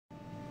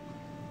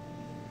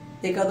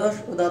একাদশ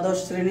ও দ্বাদশ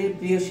শ্রেণীর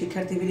প্রিয়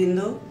শিক্ষার্থীবৃন্দ,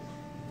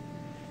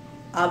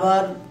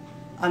 আবার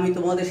আমি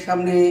তোমাদের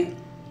সামনে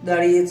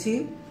দাঁড়িয়েছি।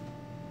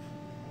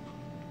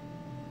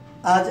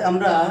 আজ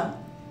আমরা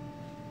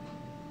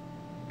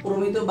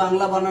প্রমিত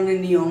বাংলা বানানের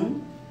নিয়ম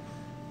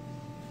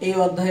এই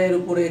অধ্যায়ের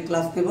উপরে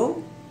ক্লাস নেব।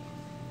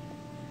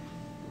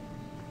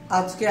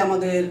 আজকে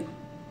আমাদের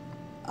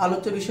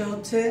আলোচ্য বিষয়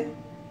হচ্ছে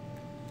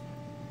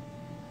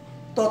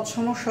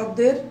তৎসম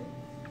শব্দের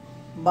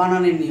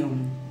বানানের নিয়ম।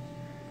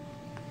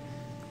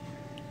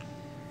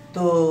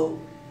 তো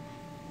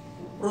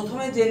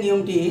প্রথমে যে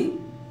নিয়মটি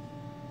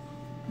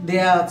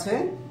দেয়া আছে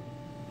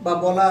বা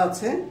বলা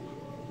আছে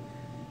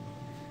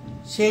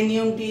সেই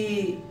নিয়মটি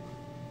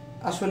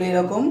আসলে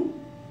এরকম,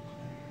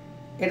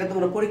 এটা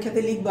তোমরা পরীক্ষাতে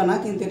লিখবা না,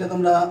 কিন্তু এটা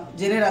তোমরা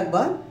জেনে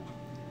রাখবা।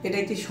 এটা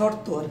একটি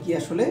শর্ত আর কি।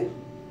 আসলে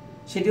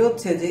সেটি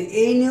হচ্ছে যে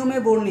এই নিয়মে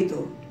বর্ণিত,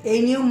 এই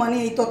নিয়ম মানে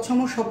এই তৎসম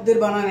শব্দের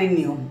বানানের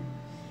নিয়ম,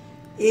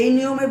 এই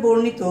নিয়মে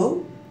বর্ণিত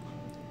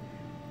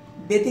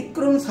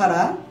ব্যতিক্রম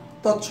ছাড়া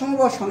তৎসম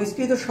বা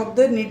সংস্কৃত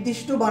শব্দের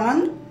নির্দিষ্ট বানান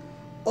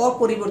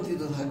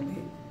অপরিবর্তিত থাকবে।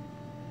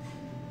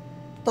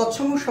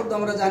 তৎসম শব্দ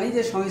আমরা জানি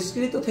যে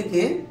সংস্কৃত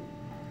থেকে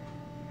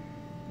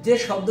যে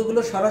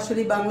শব্দগুলো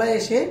সরাসরি বাংলায়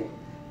এসে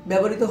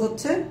ব্যবহৃত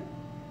হচ্ছে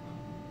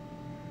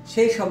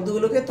সেই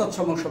শব্দগুলোকে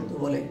তৎসম শব্দ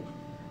বলে।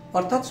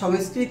 অর্থাৎ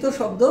সংস্কৃত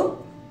শব্দ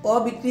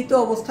অবিকৃত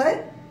অবস্থায়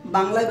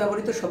বাংলায়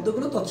ব্যবহৃত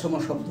শব্দগুলো তৎসম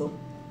শব্দ।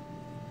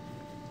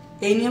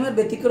 এই নিয়মের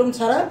ব্যতিক্রম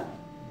ছাড়া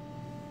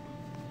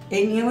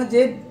এই নিয়মে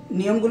যে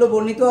নিয়মগুলো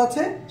বর্ণিত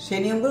আছে সেই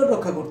নিয়মগুলো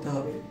রক্ষা করতে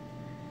হবে।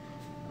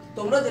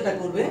 তোমরা যেটা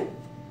করবে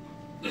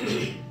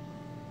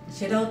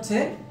সেটা হচ্ছে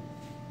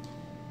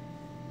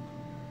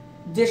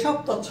যেসব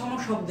তৎসম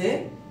শব্দে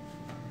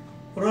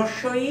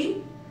রস্বই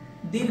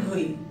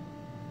দীর্ঘই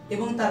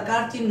এবং তার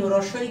কার চিহ্ন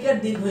রস্বইকার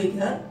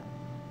দীর্ঘইকার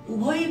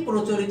উভয়ই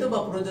প্রচলিত বা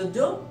প্রযোজ্য,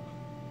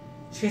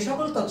 সে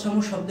সকল তৎসম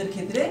শব্দের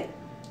ক্ষেত্রে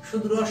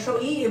শুধু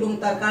রস্বই এবং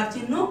তার কার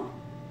চিহ্ন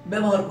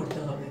ব্যবহার করতে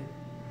হবে।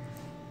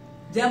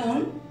 যেমন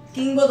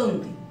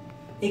কিংবদন্তি,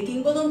 এই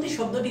কিংবদন্তি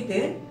শব্দটিতে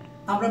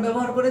আমরা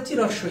ব্যবহার করেছি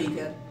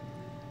রস্বইকার,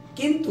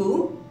 কিন্তু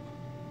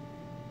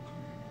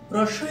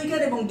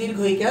রস্বইকার এবং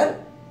দীর্ঘইকার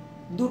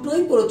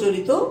দুটোই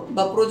প্রচলিত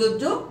বা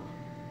প্রযোজ্য,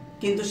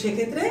 কিন্তু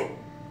সেক্ষেত্রে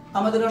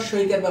আমাদের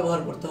রস্বইকার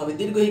ব্যবহার করতে হবে,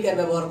 দীর্ঘইকার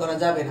ব্যবহার করা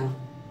যাবে না।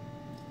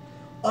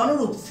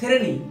 অনুরূপ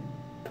শ্রেণী,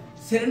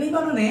 শ্রেণী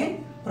বানানে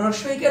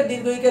রস্বইকার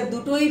দীর্ঘইকার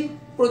দুটোই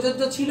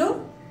প্রযোজ্য ছিল,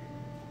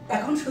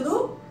 এখন শুধু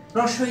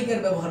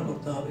রস্বইকার ব্যবহার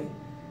করতে হবে।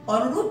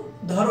 অনুরূপ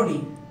ধরনী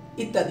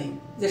ইত্যাদি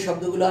যে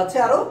শব্দগুলো আছে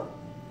আরো,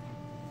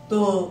 তো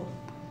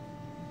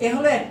এ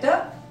হলো একটা।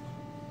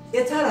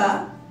 এছাড়া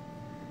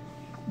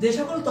যে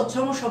সকল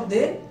তৎসম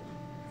শব্দে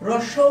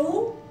রস্বউ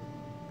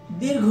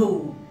দীর্ঘউ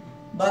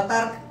বা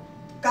তার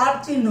কার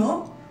চিহ্ন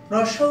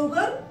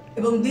রস্বউকার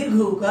এবং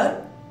দীর্ঘউকার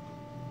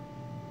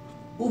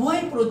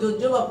উভয়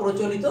প্রযোজ্য বা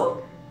প্রচলিত,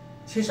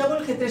 সে সকল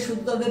ক্ষেত্রে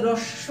শুধু তাদের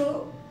রস্ব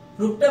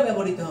রূপটা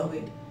ব্যবহৃত হবে,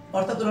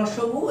 অর্থাৎ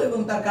রস্বউ এবং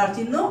তার কার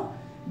চিহ্ন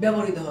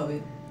ব্যবহৃত হবে।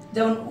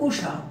 যেমন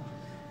উষা,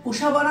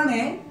 উষা বানানে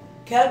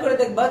খেয়াল করে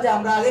দেখবা যে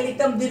আমরা আগে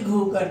লিখতাম দীর্ঘ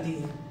উকার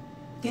দিয়ে,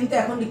 কিন্তু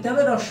এখন লিখতে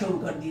হবে রস্ব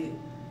উকার দিয়ে।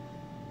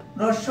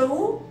 রস্বউ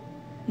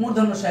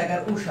মূর্ধন্য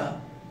ষায়কার উষা।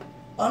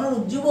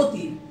 অনুরূপ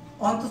যুবতী,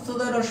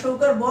 অন্তঃস্থদয় রস্ব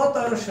উকার ব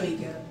তয়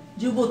রস্বইকার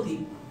যুবতী।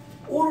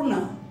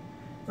 উর্ণা,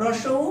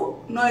 রস্বউ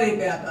নয়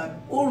রেপে আকার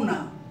উর্ণা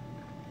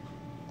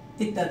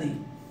ইত্যাদি।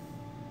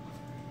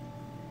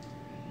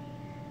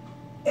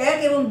 1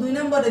 এবং 2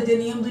 নম্বরে যে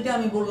নিয়ম দুটি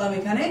আমি বললাম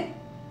এখানে,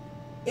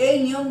 এই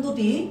নিয়ম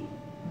দুটি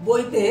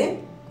বইতে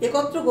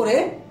একত্র করে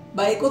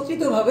বা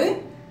একত্রিতভাবে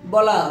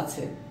বলা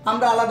আছে,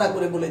 আমরা আলাদা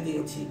করে বলে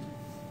দিয়েছি।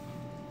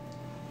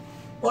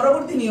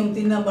 পরবর্তী নিয়ম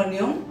 3 নম্বর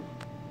নিয়ম,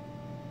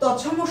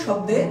 তৎসম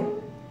শব্দে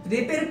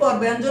রেপের পর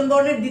ব্যঞ্জন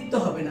বর্ণের দ্বিত্ব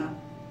হবে না।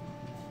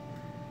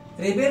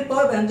 রেপের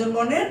পর ব্যঞ্জন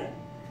বর্ণের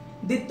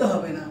দ্বিত্ব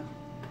হবে না।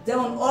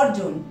 যেমন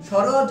অর্জন,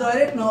 স্বর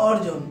জয়রেপ ন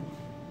অর্জন,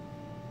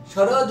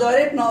 স্বর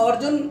জয়রেপ ন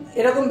অর্জন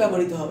এরকম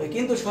ব্যবহৃত হবে,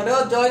 কিন্তু স্বর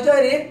জয়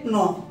জয় রেপ ন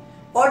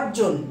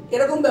অর্জন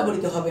এরকম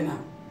ব্যবহৃত হবে না।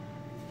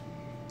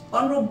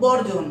 অনুরূপ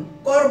বর্জন,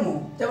 কর্ম,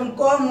 যেমন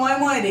ক ময়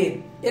ময় রেপ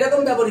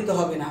এরকম ব্যবহৃত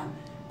হবে না,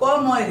 ক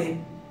ময় রেপ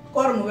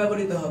কর্ম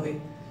ব্যবহৃত হবে।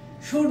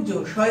 সূর্য,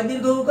 শয়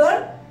দীর্ঘ উকার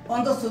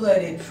অন্তঃস্থদয়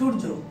রেপ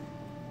সূর্য,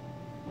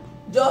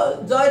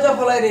 জয়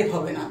জফলায় রেপ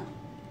হবে না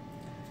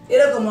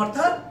এরকম।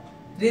 অর্থাৎ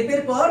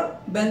রেপের পর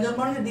ব্যঞ্জন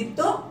বর্ণের দ্বিত্ব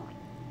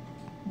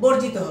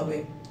বর্জিত হবে।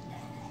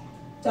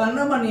 4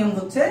 নম্বর নিয়ম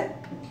হচ্ছে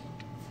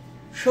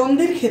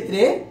সন্ধির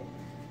ক্ষেত্রে,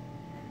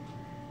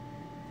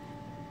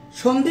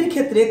 সন্ধির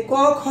ক্ষেত্রে ক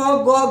খ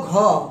গ ঘ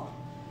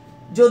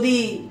যদি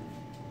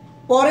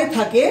পরে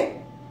থাকে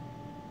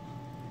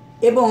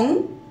এবং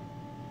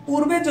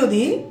পূর্বে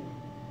যদি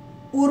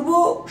পূর্ব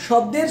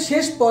শব্দের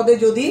শেষ পদে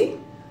যদি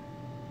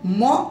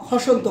ম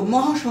হসন্ত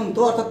মহাসন্ত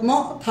অর্থাৎ ম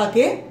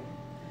থাকে,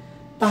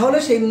 তাহলে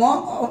সেই ম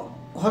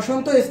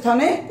হসন্ত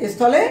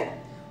স্থলে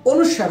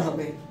অনুস্বার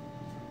হবে।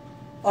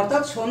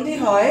 অর্থাৎ সন্ধি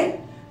হয়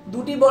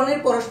দুটি বর্ণের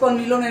পরস্পর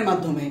মিলনের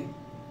মাধ্যমে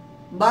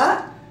বা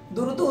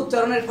দ্রুত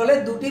উচ্চারণের ফলে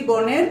দুটি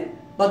বর্ণের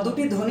বা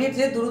দুটি ধ্বনির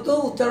যে দ্রুত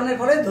উচ্চারণের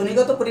ফলে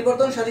ধ্বনিগত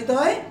পরিবর্তন সাধিত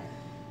হয়,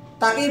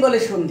 তাকেই বলে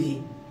সন্ধি।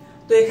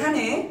 তো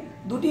এখানে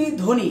দুটি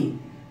ধ্বনি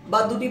বা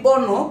দুটি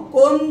বর্ণ,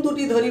 কোন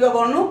দুটি ধ্বনি বা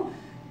বর্ণ?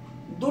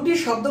 দুটি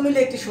শব্দ মিলে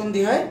একটি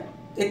সন্ধি হয়,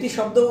 একটি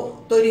শব্দ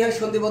তৈরি হয়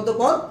সন্ধিবদ্ধ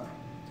পদ।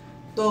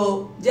 তো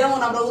যেমন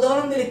আমরা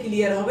উদাহরণ দিলে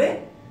ক্লিয়ার হবে,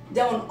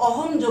 যেমন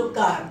অহম যোগ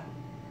কার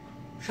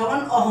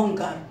সমান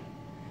অহংকার।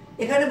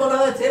 এখানে বলা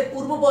হয়েছে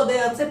পূর্ব পদে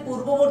আছে,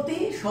 পূর্ববর্তী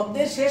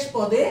শব্দের শেষ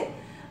পদে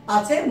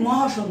আছে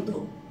মহাসন্ত,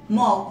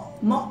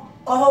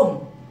 অহম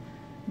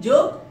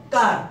যোগ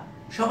কার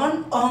সমান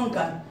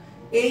অহংকার।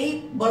 এই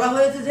বলা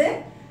হয়েছে যে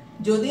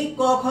যদি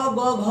ক খ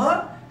গ ঘ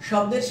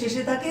শব্দের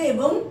শেষে থাকে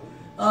এবং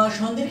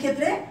সন্ধির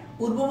ক্ষেত্রে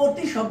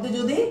পূর্ববর্তী শব্দে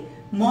যদি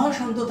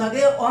মহাসন্ত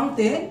থাকে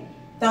অন্তে,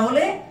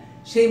 তাহলে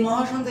সেই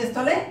মহাসন্ত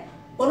স্থলে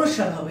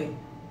অনুস্বার হবে,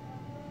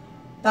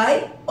 তাই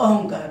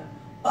অহংকার।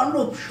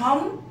 অনুরূপ সম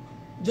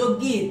যোগ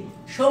গীত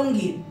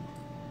সঙ্গীত,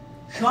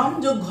 সম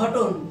যোগ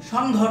ঘটন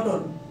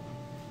সংঘটন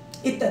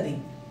ইত্যাদি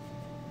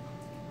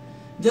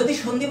যদি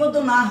সন্ধিবদ্ধ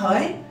না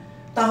হয়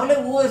তাহলে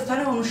উ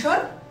স্থানে অনুস্বার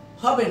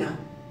হবে না।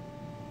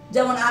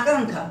 যেমন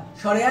আকাঙ্ক্ষা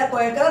স্বরে আ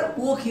কয়াকার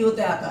উ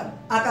ক্ষিয়তে আকার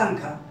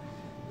আকাঙ্ক্ষা।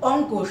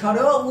 অঙ্ক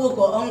স্বরে অ উ ক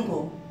অঙ্ক।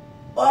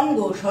 অঙ্গ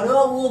স্বরে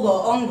অ উ গ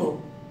অঙ্গ।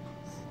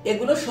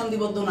 এগুলো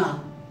সন্ধিবদ্ধ না।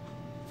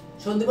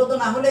 সন্ধিবদ্ধ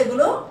না হলে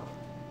এগুলোর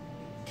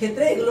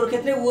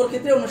ক্ষেত্রে উর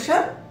ক্ষেত্রে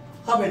অনুস্বার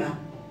হবে না।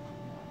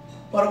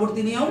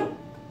 পরবর্তী নিয়ম,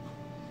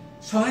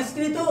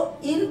 সংস্কৃত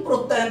ইন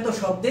প্রত্যয়ান্ত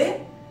শব্দে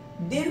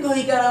দীর্ঘ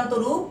ইকারান্ত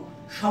রূপ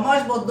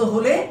সমাসবদ্ধ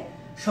হলে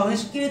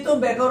সংস্কৃত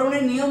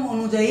ব্যাকরণের নিয়ম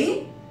অনুযায়ী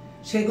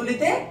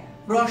সেগুলিতে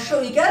হ্রস্ব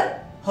ইকার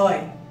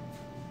হয়।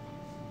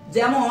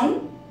 যেমন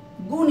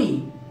গুণী,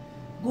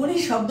 গুণী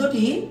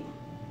শব্দটি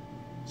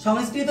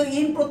সংস্কৃত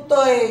ইন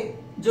প্রত্যয়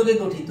যোগে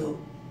গঠিত।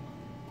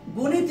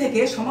 গুণী থেকে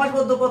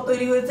সমাসবদ্ধ পদ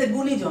তৈরি হয়েছে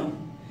গুণীজন।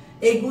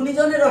 এই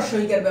গুণীজনের হ্রস্ব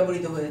ইকার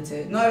ব্যবহৃত হয়েছে,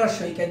 নয়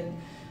হ্রস্ব ইকার।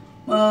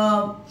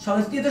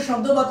 সংস্কৃত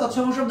শব্দ বা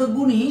তৎসম শব্দ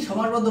গুণী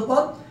সমাসবদ্ধ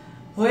পদ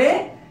হয়ে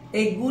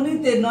এই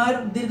গুণীতে নয়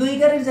দীর্ঘ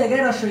ইকারের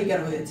জায়গায় হ্রস্ব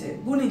ইকার হয়েছে,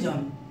 গুণীজন।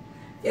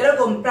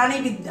 এরকম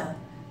প্রাণীবিদ্যা,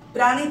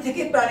 প্রাণী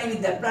থেকে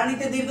প্রাণীবিদ্যা,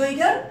 প্রাণীতে দীর্ঘ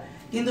ইকার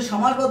কিন্তু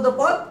সমাসবদ্ধ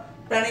পদ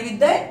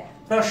প্রাণীবিদ্যায়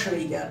হ্রস্ব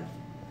ইকার।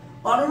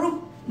 অনুরূপ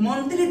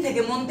মন্ত্রী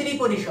থেকে মন্ত্রী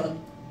পরিষদ,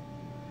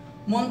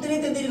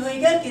 মন্ত্রীতে দীর্ঘ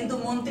ইকার কিন্তু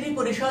মন্ত্রী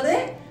পরিষদে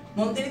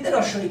মন্ত্রীতে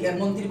হ্রস্ব ইকার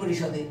মন্ত্রী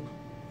পরিষদে।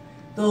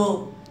 তো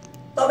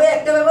তবে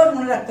একটা ব্যাপার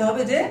মনে রাখতে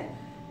হবে যে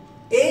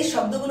এই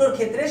শব্দগুলোর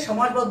ক্ষেত্রে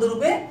সমাসবদ্ধ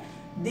রূপে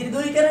দীর্ঘ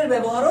ইকারের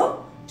ব্যবহারও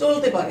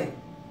চলতে পারে,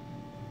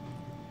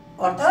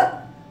 অর্থাৎ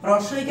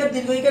হ্রস্ব ইকার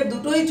দীর্ঘ ইকার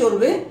দুটোই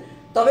চলবে,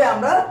 তবে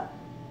আমরা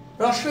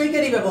হ্রস্ব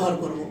ইকারই ব্যবহার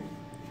করব।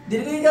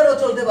 দীর্ঘ ইকারও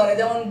চলতে পারে,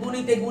 যেমন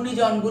গুণীতে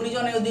গুণীজন,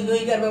 গুণীজনেও দীর্ঘ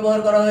ইকার ব্যবহার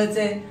করা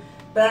হয়েছে।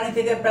 প্রাণী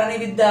থেকে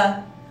প্রাণীবিদ্যা,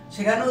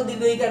 সেখানেও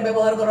দীর্ঘ ইকার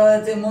ব্যবহার করা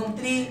হয়েছে।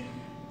 মন্ত্রী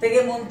থেকে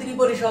মন্ত্রী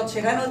পরিষদ,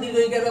 সেখানেও দীর্ঘ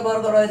ইকার ব্যবহার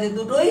করা হয়েছে।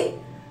 দুটোই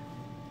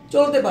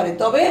চলতে পারে,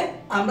 তবে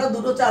আমরা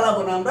দুটো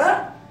চালাবো না। আমরা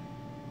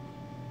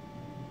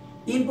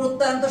ইন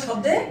প্রত্যয়ান্ত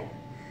শব্দে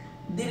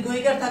দীর্ঘ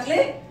ইকার থাকলে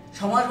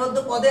সমাসবদ্ধ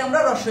পদে আমরা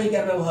হ্রস্ব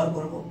ইকার ব্যবহার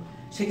করব।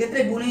 সেক্ষেত্রে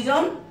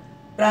গুণীজন,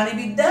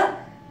 প্রাণীবিদ্যা,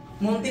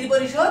 মন্ত্রী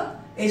পরিষদ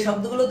এই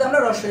শব্দগুলোতে আমরা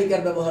হ্রস্ব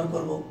ইকার ব্যবহার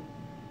করব।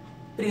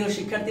 প্রিয়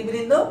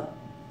শিক্ষার্থীবৃন্দ,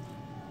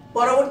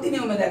 পরবর্তী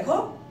নিয়মে দেখো,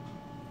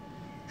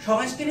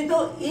 সংস্কৃত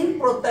ইন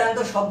প্রত্যয়ান্ত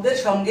শব্দের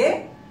সঙ্গে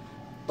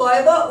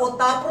তয়বা ও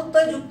তা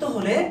প্রত্যয় যুক্ত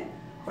হলে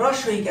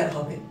হ্রস্ব ইকার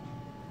হবে।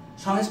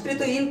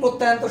 সংস্কৃত ইন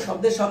প্রত্যয়ান্ত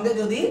শব্দের সঙ্গে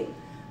যদি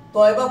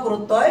তয়বা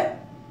প্রত্যয়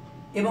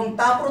এবং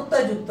তা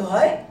প্রত্যয় যুক্ত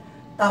হয়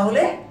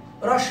তাহলে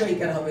হ্রস্ব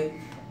ইকার হবে।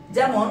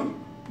 যেমন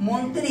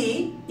মন্ত্রী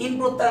ইন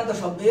প্রত্যয়ান্ত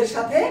শব্দ, এর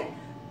সাথে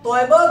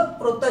তয়বা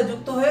প্রত্যয়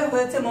যুক্ত হয়ে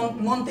হয়েছে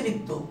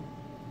মন্ত্রিত্ব।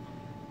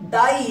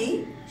 দায়ী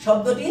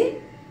শব্দটি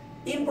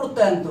ইন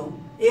প্রত্যয়ান্ত,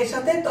 এর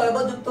সাথে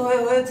তয়বা যুক্ত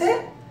হয়ে হয়েছে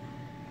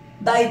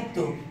দায়িত্ব।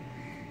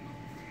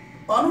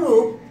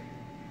 অনুরূপ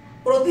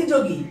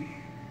প্রতিযোগী,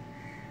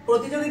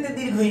 প্রতিযোগিতে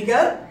দীর্ঘ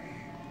ইকার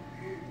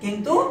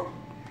কিন্তু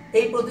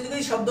এই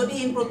প্রতিযোগী শব্দটি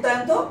ইন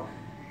প্রত্যয়ান্ত,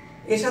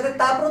 এর সাথে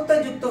তা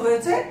প্রত্যয় যুক্ত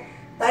হয়েছে,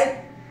 তাই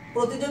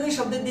প্রতিযোগী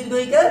শব্দের দীর্ঘ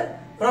ইকার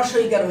হ্রস্ব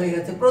ইকার হয়ে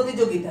গেছে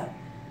প্রতিযোগিতা।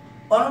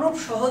 অনুরূপ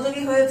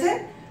সহযোগী হয়েছে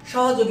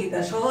সহযোগিতা,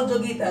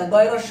 সহযোগিতা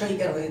দ্বয় হ্রস্ব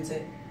ইকার হয়েছে।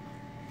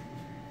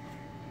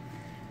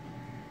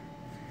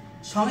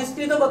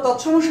 সংস্কৃত বা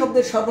তৎসম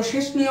শব্দের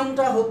সর্বশেষ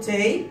নিয়মটা হচ্ছে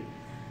এই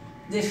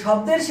যে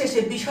শব্দের শেষে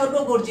বিসর্গ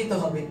বর্জিত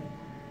হবে।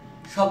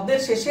 শব্দের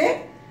শেষে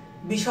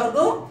বিসর্গ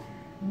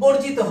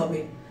বর্জিত হবে।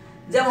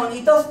 যেমন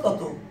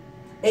ইতস্তত,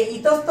 এই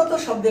ইতস্তত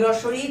শব্দের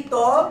হ্রস্ব ই ত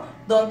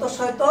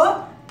দন্তস্বয় ত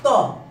ত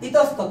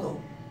ইতস্তত,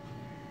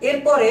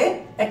 এরপরে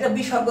একটা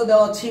বিসর্গ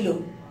দেওয়া ছিল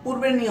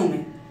পূর্বের নিয়মে,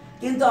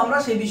 কিন্তু আমরা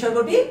সেই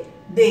বিসর্গটি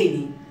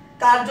দেইনি।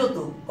 কার্যত,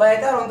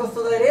 কয়েকার অন্তঃস্থ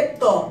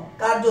ত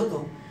কার্যত,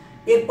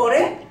 এরপরে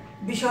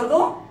বিসর্গ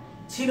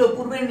ছিল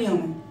পূর্বের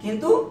নিয়মে,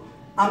 কিন্তু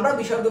আমরা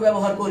বিসর্গ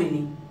ব্যবহার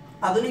করিনি।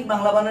 আধুনিক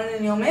বাংলা বানানের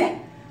নিয়মে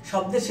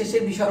শব্দের শেষে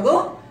বিসর্গ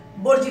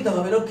বর্জিত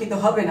হবে, রক্ষিত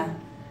হবে না।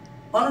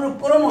 অনুরূপ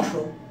ক্রমশ,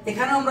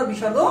 এখানে আমরা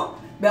বিসর্গ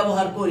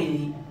ব্যবহার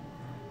করিনি।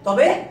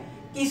 তবে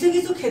কিছু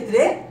কিছু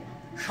ক্ষেত্রে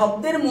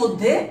শব্দের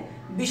মধ্যে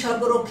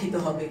বিসর্গ রক্ষিত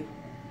হবে।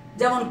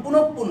 যেমন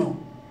পুনঃপুন,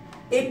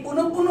 এই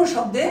পুনঃপুন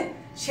শব্দে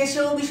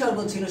শেষেও বিসর্গ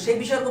ছিল, সেই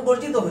বিসর্গ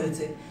বর্জিত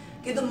হয়েছে,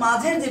 কিন্তু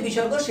মাঝের যে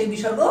বিসর্গ সেই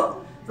বিসর্গ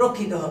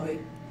রক্ষিত হবে।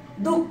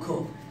 দুঃখ,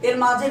 এর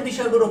মাঝের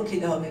বিসর্গ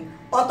রক্ষিত হবে।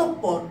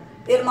 অতঃপর,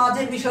 এর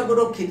মাঝের বিসর্গ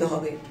রক্ষিত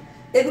হবে।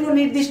 এগুলো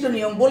নির্দিষ্ট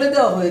নিয়ম বলে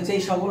দেওয়া হয়েছে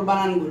এই সকল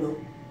বানানগুলো।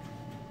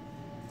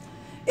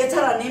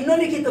 এছাড়া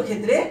নিম্নলিখিত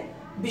ক্ষেত্রে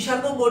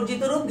বিসর্গ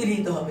বর্জিত রূপ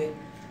গৃহীত হবে।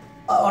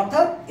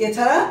 অর্থাৎ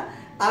এছাড়া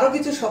আরো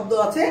কিছু শব্দ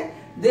আছে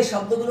যে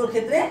শব্দগুলোর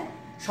ক্ষেত্রে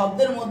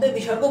শব্দের মধ্যে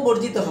বিসর্গ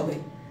বর্জিত হবে।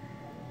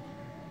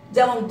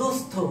 যেমন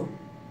দুস্থ,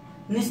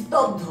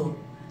 নিস্তব্ধ,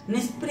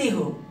 নিস্পৃহ,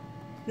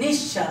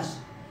 নিঃশ্বাস,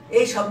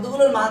 এই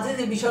শব্দগুলোর মাঝে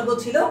যে বিসর্গ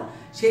ছিল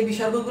সেই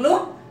বিসর্গগুলো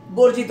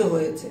বর্জিত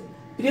হয়েছে।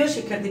 প্রিয়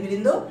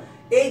শিক্ষার্থীবৃন্দ,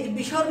 এই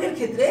বিসর্গের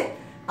ক্ষেত্রে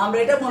আমরা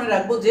এটা মনে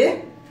রাখবো যে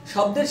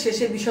শব্দের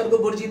শেষে বিসর্গ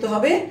বর্জিত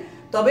হবে,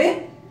 তবে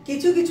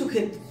কিছু কিছু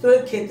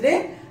ক্ষেত্রে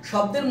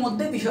শব্দের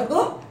মধ্যে বিসর্গ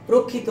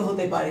রক্ষিত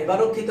হতে পারে বা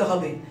রক্ষিত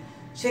হবে।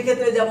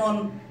 সেক্ষেত্রে যেমন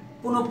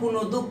পুনঃ পুনঃ,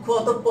 দুঃখ,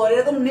 অতঃপর,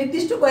 এরকম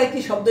নির্দিষ্ট কয়েকটি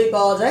শব্দই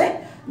পাওয়া যায়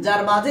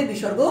যার মাঝে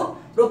বিসর্গ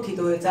রক্ষিত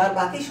হয়েছে, আর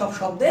বাকি সব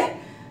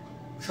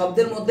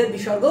শব্দের মধ্যে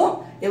বিসর্গ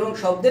এবং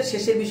শব্দের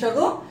শেষে বিসর্গ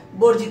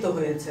বর্জিত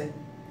হয়েছে।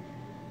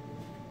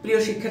 প্রিয়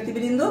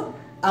শিক্ষার্থীবৃন্দ,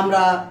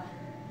 আমরা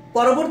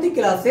পরবর্তী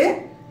ক্লাসে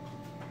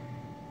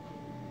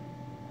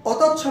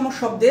অতৎসম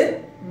শব্দের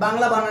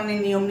বাংলা বানানের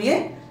নিয়ম নিয়ে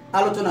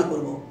আলোচনা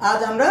করব। আজ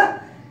আমরা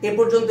এ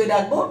পর্যন্তই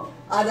রাখবো।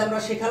 আজ আমরা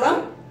শেখালাম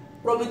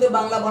প্রমিত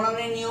বাংলা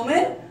বানানের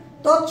নিয়মের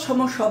তৎসম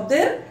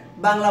শব্দের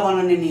বাংলা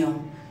বানানের নিয়ম।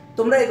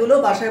 তোমরা এগুলো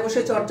বাসায়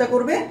বসে চর্চা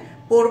করবে,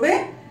 পড়বে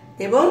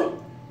এবং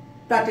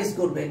প্র্যাকটিস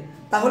করবে,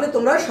 তাহলে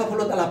তোমরা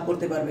সফলতা লাভ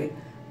করতে পারবে।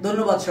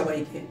 ধন্যবাদ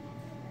সবাইকে।